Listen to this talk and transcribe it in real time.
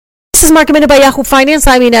This is Market Minute by Yahoo Finance.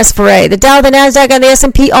 I'm Ines Ferre. The Dow, the Nasdaq, and the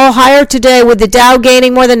S&P all higher today, with the Dow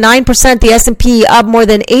gaining more than 9%, the S&P up more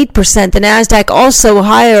than 8%. The Nasdaq also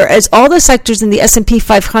higher, as all the sectors in the S&P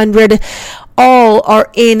 500 all are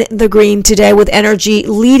in the green today, with energy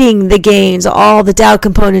leading the gains. All the Dow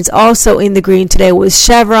components also in the green today, with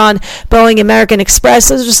Chevron, Boeing, American Express.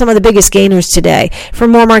 Those are some of the biggest gainers today. For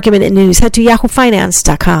more Market Minute news, head to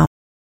yahoofinance.com.